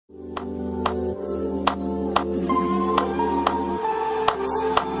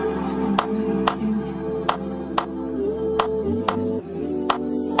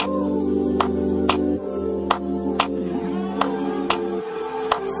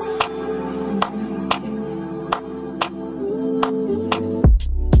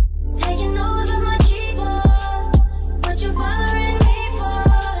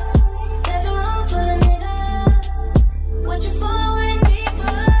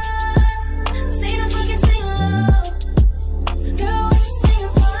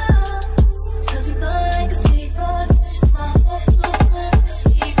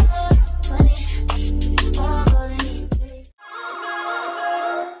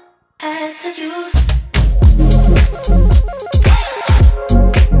Hey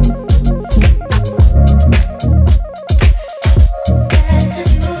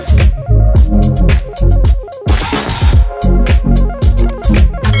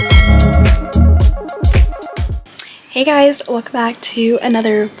guys, welcome back to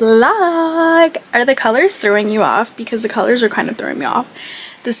another vlog. Are the colors throwing you off? Because the colors are kind of throwing me off.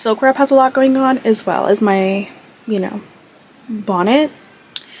 The silk wrap has a lot going on, as well as my, you know, bonnet.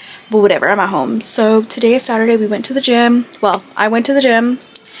 But whatever, I'm at home. So today is Saturday. We went to the gym. Well, I went to the gym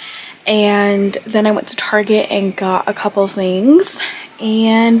and then I went to Target and got a couple things.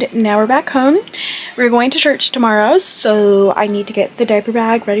 And now we're back home. We're going to church tomorrow, so I need to get the diaper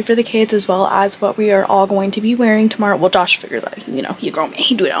bag ready for the kids, as well as what we are all going to be wearing tomorrow. Well, Josh figured that, you know, he a grown man,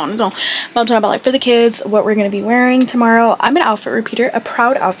 he do it on his own. But I'm talking about, like, for the kids, what we're going to be wearing tomorrow. I'm an outfit repeater, a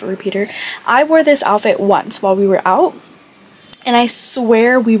proud outfit repeater. I wore this outfit once while we were out, and I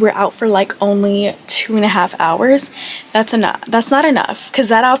swear we were out for like only 2.5 hours. That's enough. That's not enough, because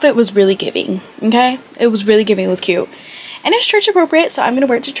that outfit was really giving. Okay, it was really giving. It was cute. And it's church appropriate, so I'm going to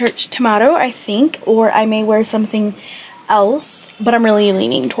wear it to church tomorrow, I think. Or I may wear something else. But I'm really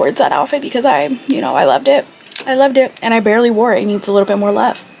leaning towards that outfit because I loved it. I loved it. And I barely wore it. It needs a little bit more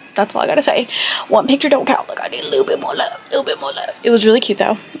love. That's all I got to say. One picture don't count. Like, I need a little bit more love. A little bit more love. It was really cute,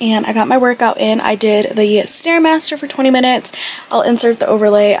 though. And I got my workout in. I did the Stairmaster for 20 minutes. I'll insert the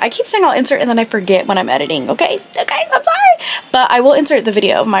overlay. I keep saying I'll insert and then I forget when I'm editing. Okay? Okay, I'm sorry. But I will insert the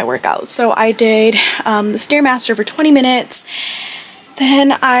video of my workout. So I did the Stairmaster for 20 minutes.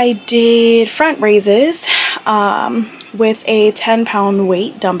 Then I did front raises with a 10-pound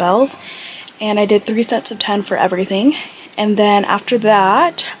weight dumbbells. And I did 3 sets of 10 for everything. And then after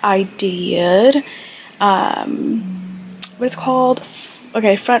that, I did, what it's called?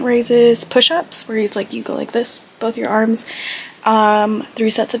 Okay, front raises, push-ups, where it's like you go like this, both your arms. 3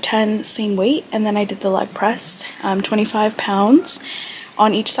 sets of 10, same weight. And then I did the leg press, 25 pounds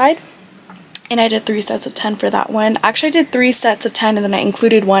on each side. And I did 3 sets of 10 for that one. Actually, I did 3 sets of 10 and then I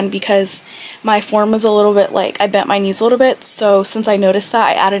included one because my form was a little bit like, I bent my knees a little bit. So since I noticed that,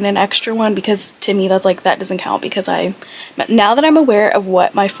 I added an extra one because to me that's like, that doesn't count because now that I'm aware of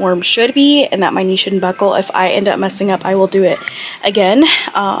what my form should be and that my knee shouldn't buckle, if I end up messing up, I will do it again.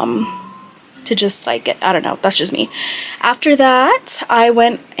 To just like, I don't know, that's just me. After that, I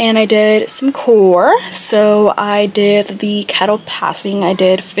went and I did some core. So I did the kettle passing. I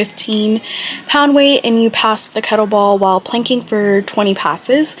did 15-pound weight and you pass the kettlebell while planking for 20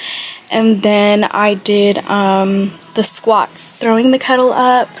 passes. And then I did the squats, throwing the kettle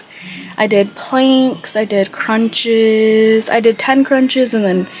up. I did planks, I did crunches. I did 10 crunches and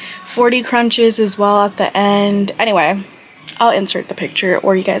then 40 crunches as well at the end. Anyway, I'll insert the picture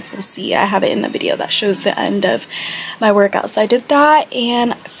or you guys will see. I have it in the video that shows the end of my workout. So I did that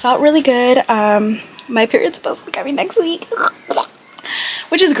and felt really good. My period's supposed to be coming next week,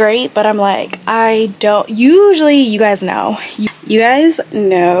 which is great, but I'm like, I don't usually, you guys know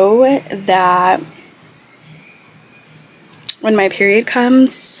that when my period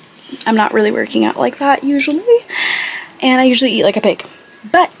comes, I'm not really working out like that usually, and I usually eat like a pig,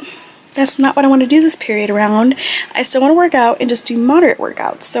 but that's not what I want to do this period around. I still want to work out and just do moderate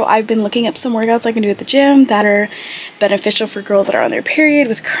workouts. So I've been looking up some workouts I can do at the gym that are beneficial for girls that are on their period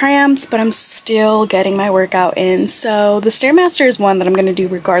with cramps, but I'm still getting my workout in. So the Stairmaster is one that I'm going to do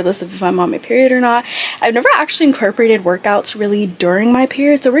regardless of if I'm on my period or not. I've never actually incorporated workouts really during my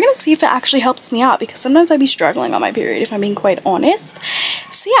period, so we're going to see if it actually helps me out because sometimes I'd be struggling on my period if I'm being quite honest.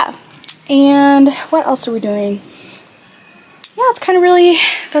 So yeah, and what else are we doing? Yeah, it's kind of really,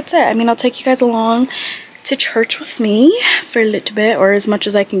 that's it. I mean, I'll take you guys along to church with me for a little bit, or as much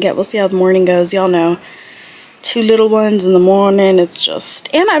as I can get. We'll see how the morning goes. Y'all know, 2 little ones in the morning, it's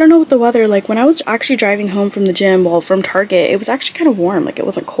just, and I don't know what the weather, like when I was actually driving home from the gym, well, from Target, it was actually kind of warm, like it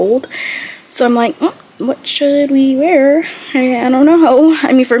wasn't cold. So I'm like, what should we wear? I don't know.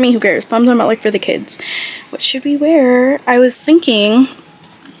 I mean, for me, who cares? But I'm talking about like for the kids. What should we wear? I was thinking,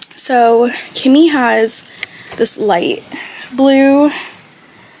 so Kimmy has this light blue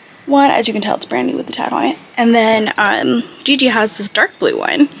one, as you can tell it's brand new with the tag on it, and then Gigi has this dark blue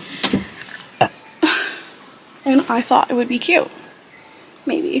one, and I thought it would be cute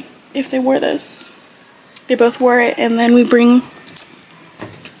maybe if they wore this. They both wore it, and then we bring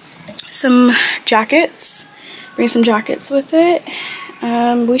some jackets with it.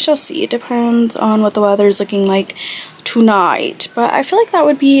 We shall see. It depends on what the weather is looking like tonight, but I feel like that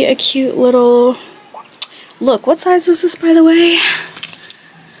would be a cute little look. What size is this, by the way?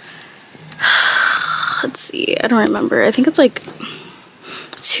 Let's see. I don't remember. I think it's like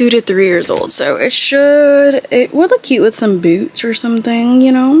 2 to 3 years old, so it would look cute with some boots or something,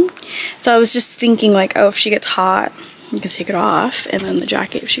 you know. So I was just thinking like, oh, if she gets hot, you can take it off, and then the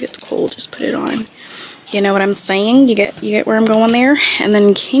jacket, if she gets cold, just put it on. You know what I'm saying? You get where I'm going there. And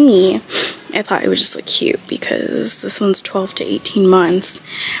then Kimmy, I thought it would just look cute because this one's 12 to 18 months.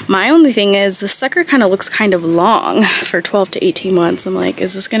 My only thing is the sucker kind of looks kind of long for 12 to 18 months. I'm like,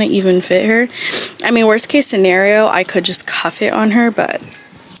 is this gonna even fit her? I mean, worst case scenario, I could just cuff it on her, but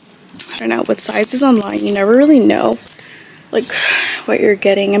I don't know. With sizes online, you never really know like what you're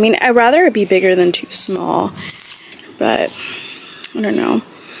getting. I mean, I'd rather it be bigger than too small, but I don't know.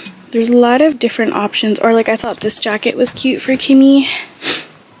 There's a lot of different options. Or like, I thought this jacket was cute for Kimmy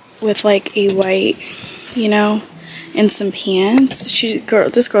with like a white, you know, and some pants.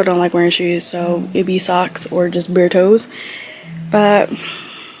 This girl don't like wearing shoes, so it'd be socks or just bare toes. But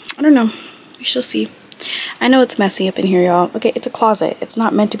I don't know. We shall see. I know it's messy up in here, y'all. Okay, it's a closet. It's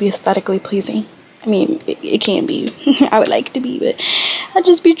not meant to be aesthetically pleasing. I mean, it can be. I would like to be, but I'd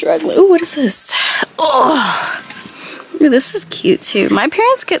just be struggling. Oh, what is this? Oh. Ooh, this is cute too. My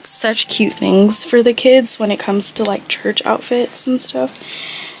parents get such cute things for the kids when it comes to like church outfits and stuff.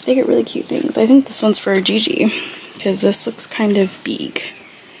 They get really cute things. I think this one's for Gigi because this looks kind of big.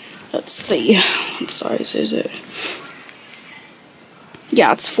 Let's see. What size is it?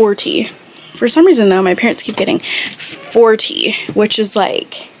 Yeah, it's 40. For some reason though, my parents keep getting 40, which is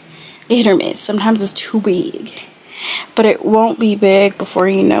like hit or miss. Sometimes it's too big, but it won't be big before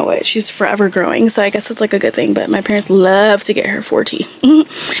you know it. She's forever growing, so I guess that's like a good thing. But my parents love to get her 40.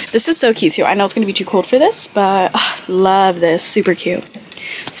 This is so cute too. I know it's gonna be too cold for this, but love this. Super cute.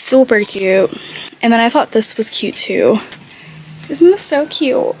 Super cute. And then I thought this was cute too. Isn't this so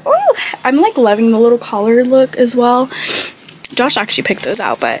cute? Oh, I'm like loving the little collar look as well. Josh actually picked those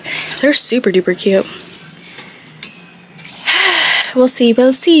out, but they're super duper cute. We'll see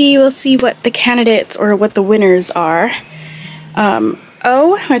what the candidates or what the winners are.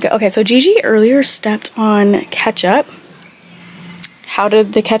 Oh my god. Okay, so Gigi earlier stepped on ketchup. How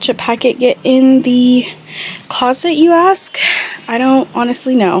did the ketchup packet get in the closet, you ask? I don't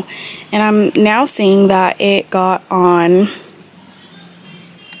honestly know. And I'm now seeing that it got on,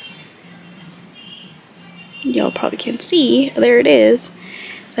 y'all probably can't see, there it is,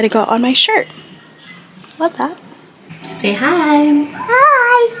 that it got on my shirt. Love that. Say hi.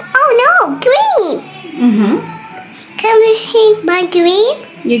 Hi. Oh no, green. Mm-hmm. Can we see my green?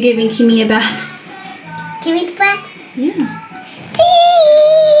 You're giving Kimmy a bath. Give it back. Yeah.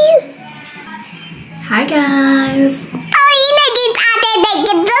 Green. Hi guys.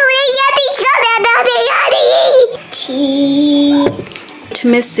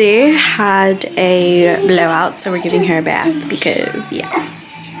 Missy had a blowout, so we're giving her a bath because, yeah,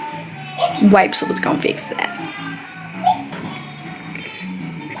 wipes was gonna fix that.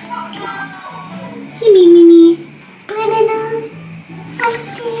 Kimmy, Mimi. Banana.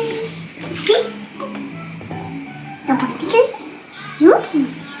 Okay. See? No, you want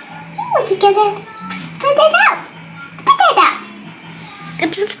to get it? Spit it out. Spit it out.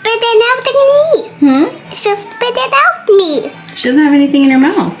 It's spit it out to me. It's just spit it out me. She doesn't have anything in her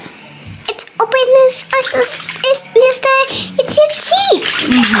mouth. It's open. It's your cheeks.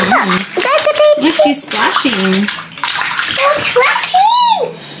 Look, she's splashing. Stop splashing.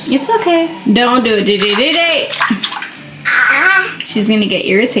 It's okay. Don't do it. She's gonna get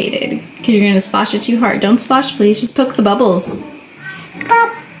irritated because you're gonna splash it too hard. Don't splash, please. Just poke the bubbles.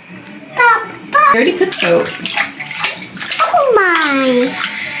 Pop, pop, pop. I already put soap. Oh my.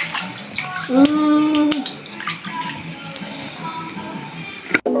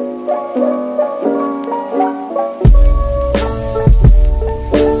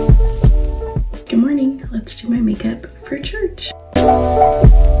 Good morning. Let's do my makeup for church.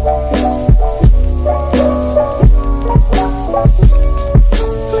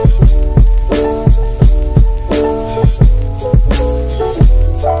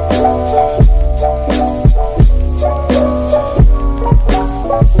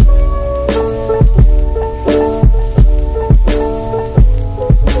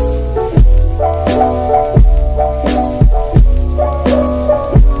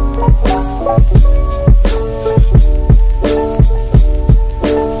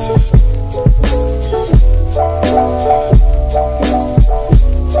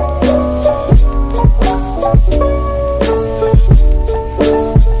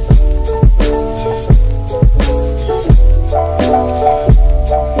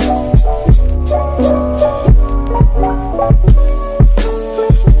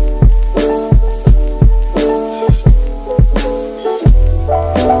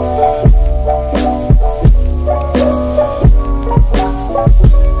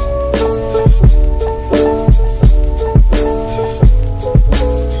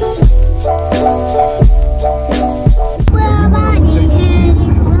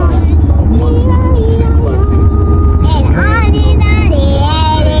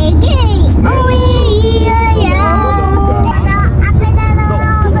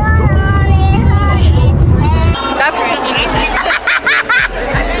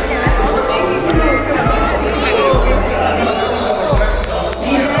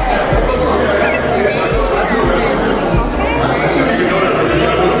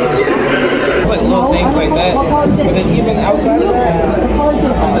 then outside of that, the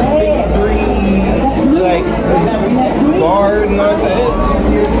 6'3", like, guard and all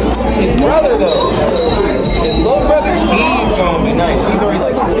that. His brother, though, his little brother, he's gonna be nice. He's already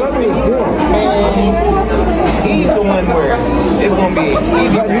like, man, he's the one where it's gonna be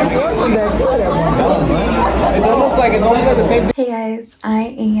easy for him. It's almost like the same. Hey guys, I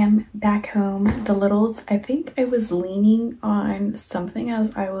am back home. The littles, I think I was leaning on something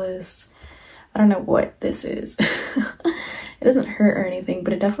as I don't know what this is. It doesn't hurt or anything,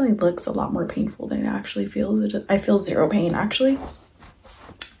 but it definitely looks a lot more painful than it actually feels. I feel zero pain actually.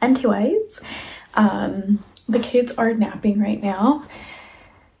 Anyways, the kids are napping right now.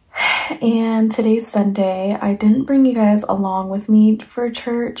 And today's Sunday. I didn't bring you guys along with me for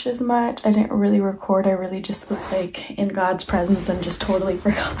church as much. I didn't really record. I really just was like in God's presence and just totally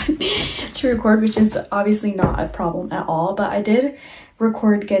forgot to record, which is obviously not a problem at all. But I did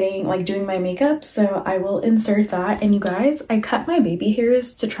record doing my makeup, so I will insert that. And you guys, I cut my baby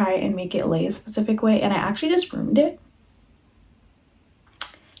hairs to try and make it lay a specific way, and I actually just ruined it.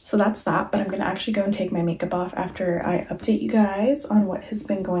 So that's that, but I'm gonna actually go and take my makeup off after I update you guys on what has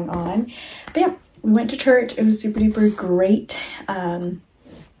been going on. But yeah, we went to church. It was super duper great.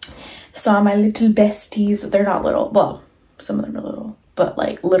 Saw my little besties. They're not little. Well, some of them are little, but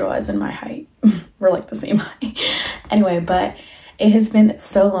like little as in my height. We're like the same height. Anyway, but it has been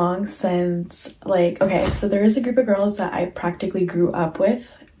so long since okay, so there is a group of girls that I practically grew up with.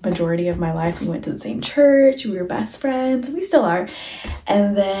 Majority of my life. We went to the same church, we were best friends, we still are.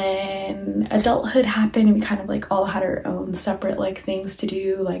 And then adulthood happened and we kind of all had our own separate things to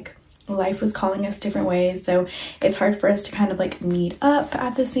do. Life was calling us different ways, so it's hard for us to kind of meet up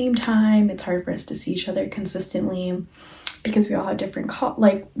at the same time. It's hard for us to see each other consistently because we all have different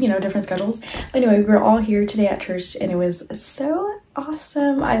different schedules. But anyway, we were all here today at church and it was so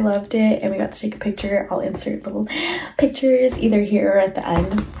awesome. I loved it, and we got to take a picture. I'll insert little pictures either here or at the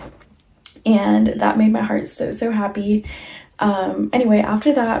end, and that made my heart so happy. Anyway,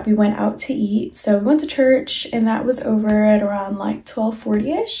 after that we went out to eat. So we went to church and that was over at around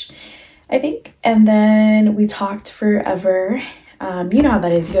 12:40ish, I think, and then we talked forever. You know how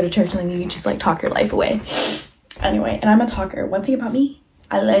that is. You go to church and then you just talk your life away. Anyway, and I'm a talker. One thing about me,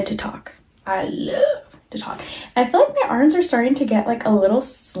 I love to talk. I love to talk. I feel like my arms are starting to get a little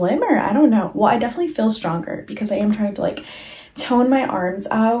slimmer. I don't know. Well, I definitely feel stronger because I am trying to tone my arms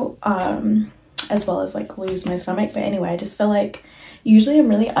out, as well as lose my stomach. But anyway, I just feel usually I'm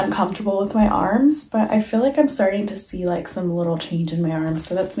really uncomfortable with my arms, but I feel I'm starting to see some little change in my arms,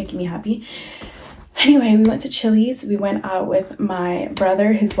 so that's making me happy. Anyway, we went to Chili's. We went out with my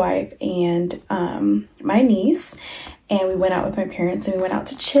brother, his wife, and my niece. And we went out with my parents and we went out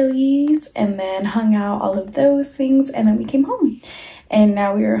to Chili's and then hung out, all of those things. And then we came home. And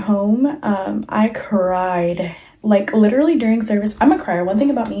now we are home. I cried, literally during service. I'm a crier. One thing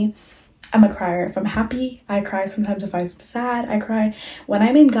about me, I'm a crier. If I'm happy, I cry. Sometimes if I'm sad, I cry. When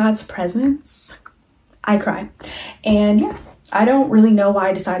I'm in God's presence, I cry. And yeah. I don't really know why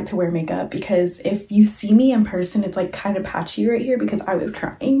I decided to wear makeup, because if you see me in person, it's kind of patchy right here because I was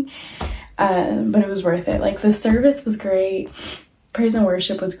crying. But it was worth it. The service was great. Praise and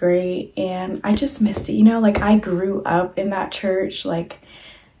worship was great. And I just missed it. I grew up in that church.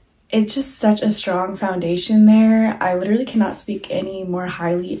 It's just such a strong foundation there. I literally cannot speak any more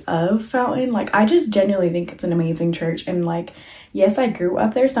highly of Fountain. I just genuinely think it's an amazing church. And yes, I grew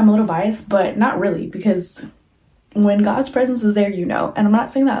up there, so I'm a little biased, but not really, because when God's presence is there, and I'm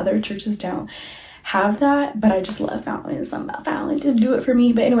not saying that other churches don't have that, but I just love Fountain. It's something about Fountain, just do it for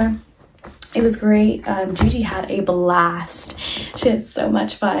me. But anyway, it was great. Gigi had a blast. She had so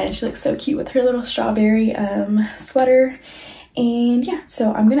much fun. She looked so cute with her little strawberry sweater. And yeah,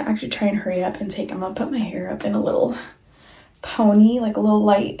 so I'm gonna actually try and hurry up and I'm gonna put my hair up in a little pony, a little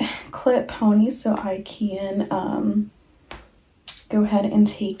light clip pony, so I can go ahead and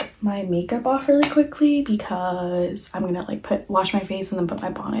take my makeup off really quickly, because I'm gonna wash my face and then put my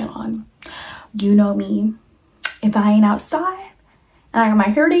bonnet on. You know me, if I ain't outside and I got my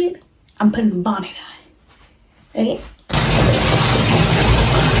hair did, I'm putting the bonnet on. Okay.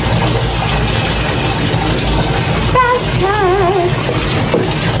 Bath time.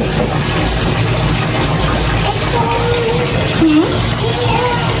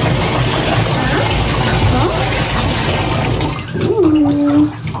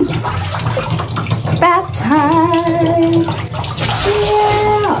 Bath time.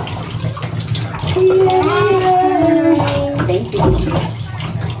 Yeah. Thank you.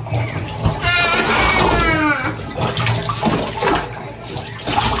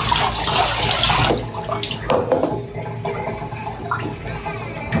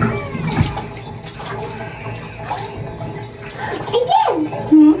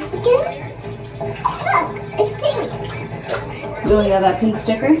 Oh yeah, that pink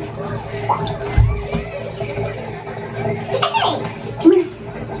sticker. Come here.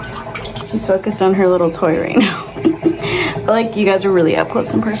 She's focused on her little toy right now. I feel like you guys are really up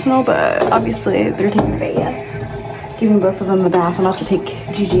close and personal, but obviously they're taking a bath. Giving both of them a bath. I'm about to take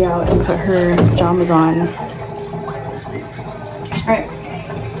Gigi out and put her pajamas on. Alright.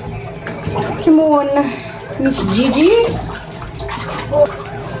 Come on, Miss Gigi. Oh,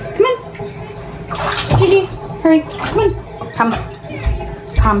 come on. Gigi, hurry. Come on. Come.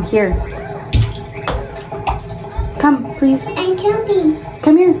 Come here. Come, please. I'm jumping.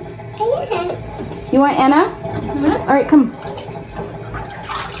 Come here. Yeah. You want Anna? Huh? Alright, come.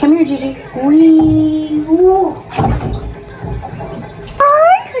 Come here, Gigi. Wee. Ooh.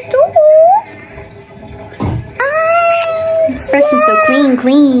 Fresh and so clean,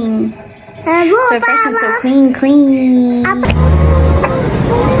 clean. So fresh and so clean, clean.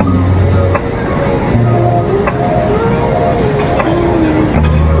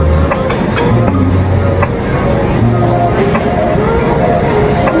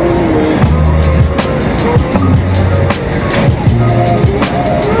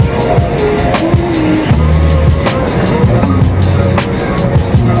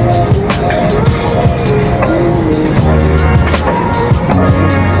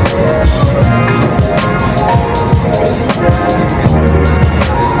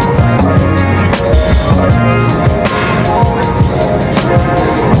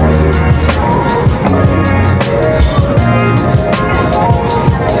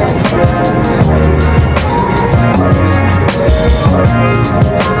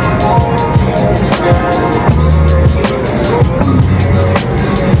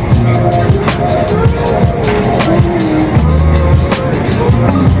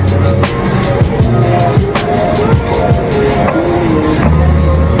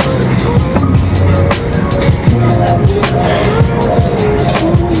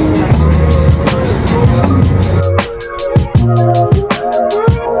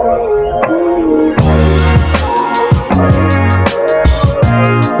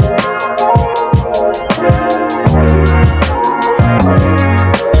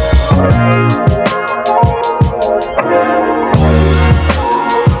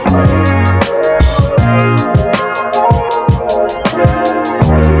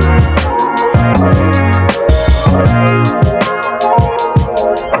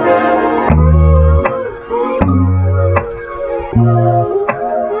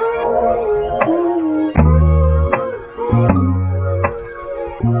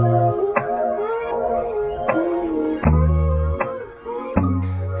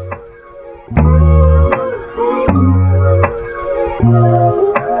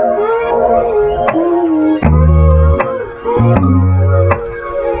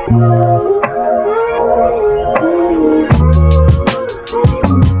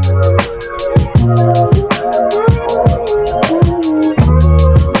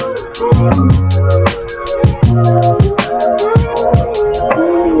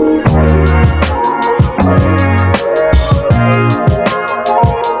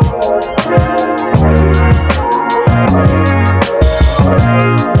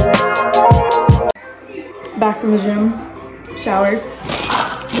 Back from the gym, showered,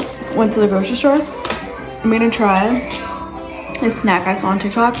 went to the grocery store. I'm gonna try this snack I saw on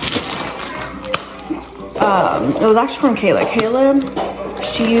TikTok. It was actually from Kayla. Kayla,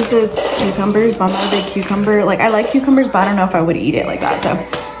 she uses cucumbers, but I'm not a big cucumber. Like, I like cucumbers, but I don't know if I would eat it like that. So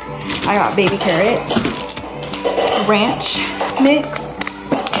I got baby carrots, ranch mix,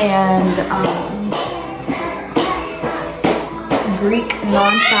 and Greek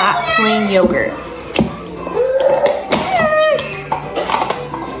non-fat plain yogurt.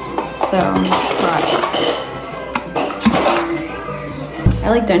 So try it. I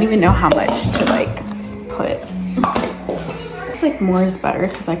like don't even know how much to like put. It's like more is better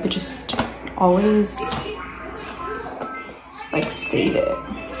because I could just always like save it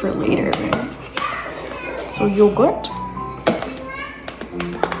for later. So yogurt.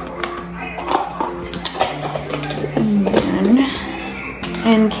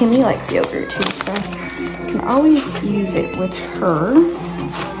 And Kimmy likes yogurt too, so I can always use it with her.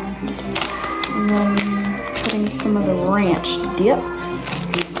 And then putting some of the ranch dip.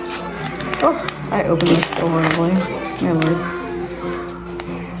 Oh, I opened this so horribly. My lord.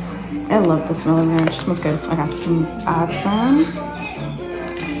 I love the smell of ranch. It smells good. Okay, can add some.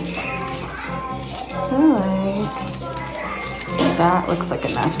 Like that looks like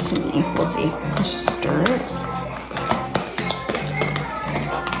enough to me. We'll see. Let's just stir it.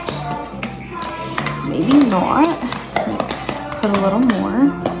 Maybe not. Put a little more.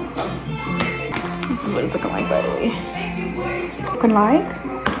 This is what it's looking like, by the way. Looking like.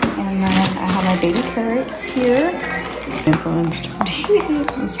 And then I have my baby carrots here. Influenced.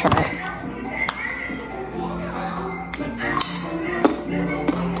 Let's try it.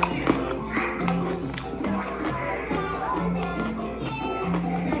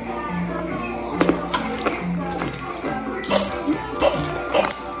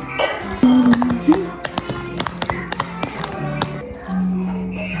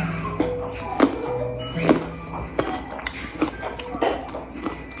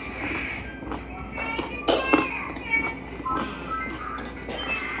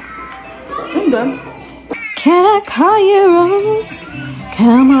 Can I call you Rose?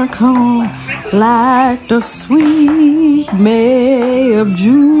 Can I call like the sweet May of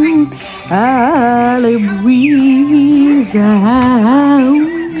June? Early breeze out.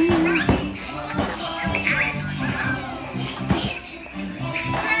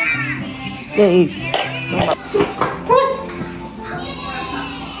 Hey.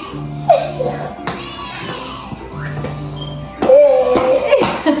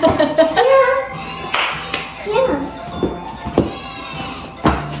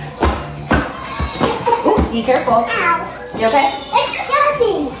 Be careful. Ow. You okay? It's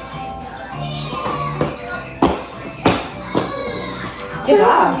jumping. Good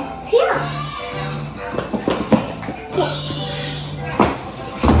job. Yeah.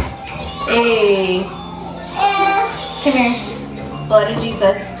 Hey. Come here. Blood of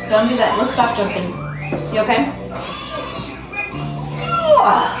Jesus. Don't do that. Let's stop jumping. You okay?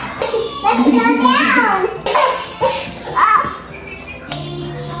 Let's go down.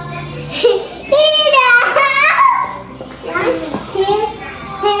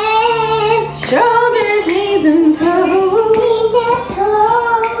 Shoulders, knees, and toes.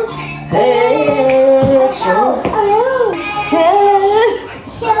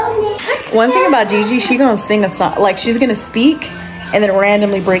 One thing about Gigi, she gonna sing a song, like she's gonna speak and then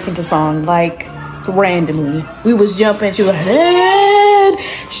randomly break into song, like randomly. We was jumping, she was head,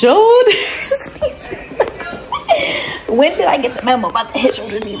 shoulders, knees. When did I get the memo about the head,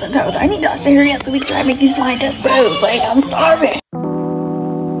 shoulders, knees, and toes? I need Josh to hurry up so we can try to make these blind test bros. Like, I'm starving.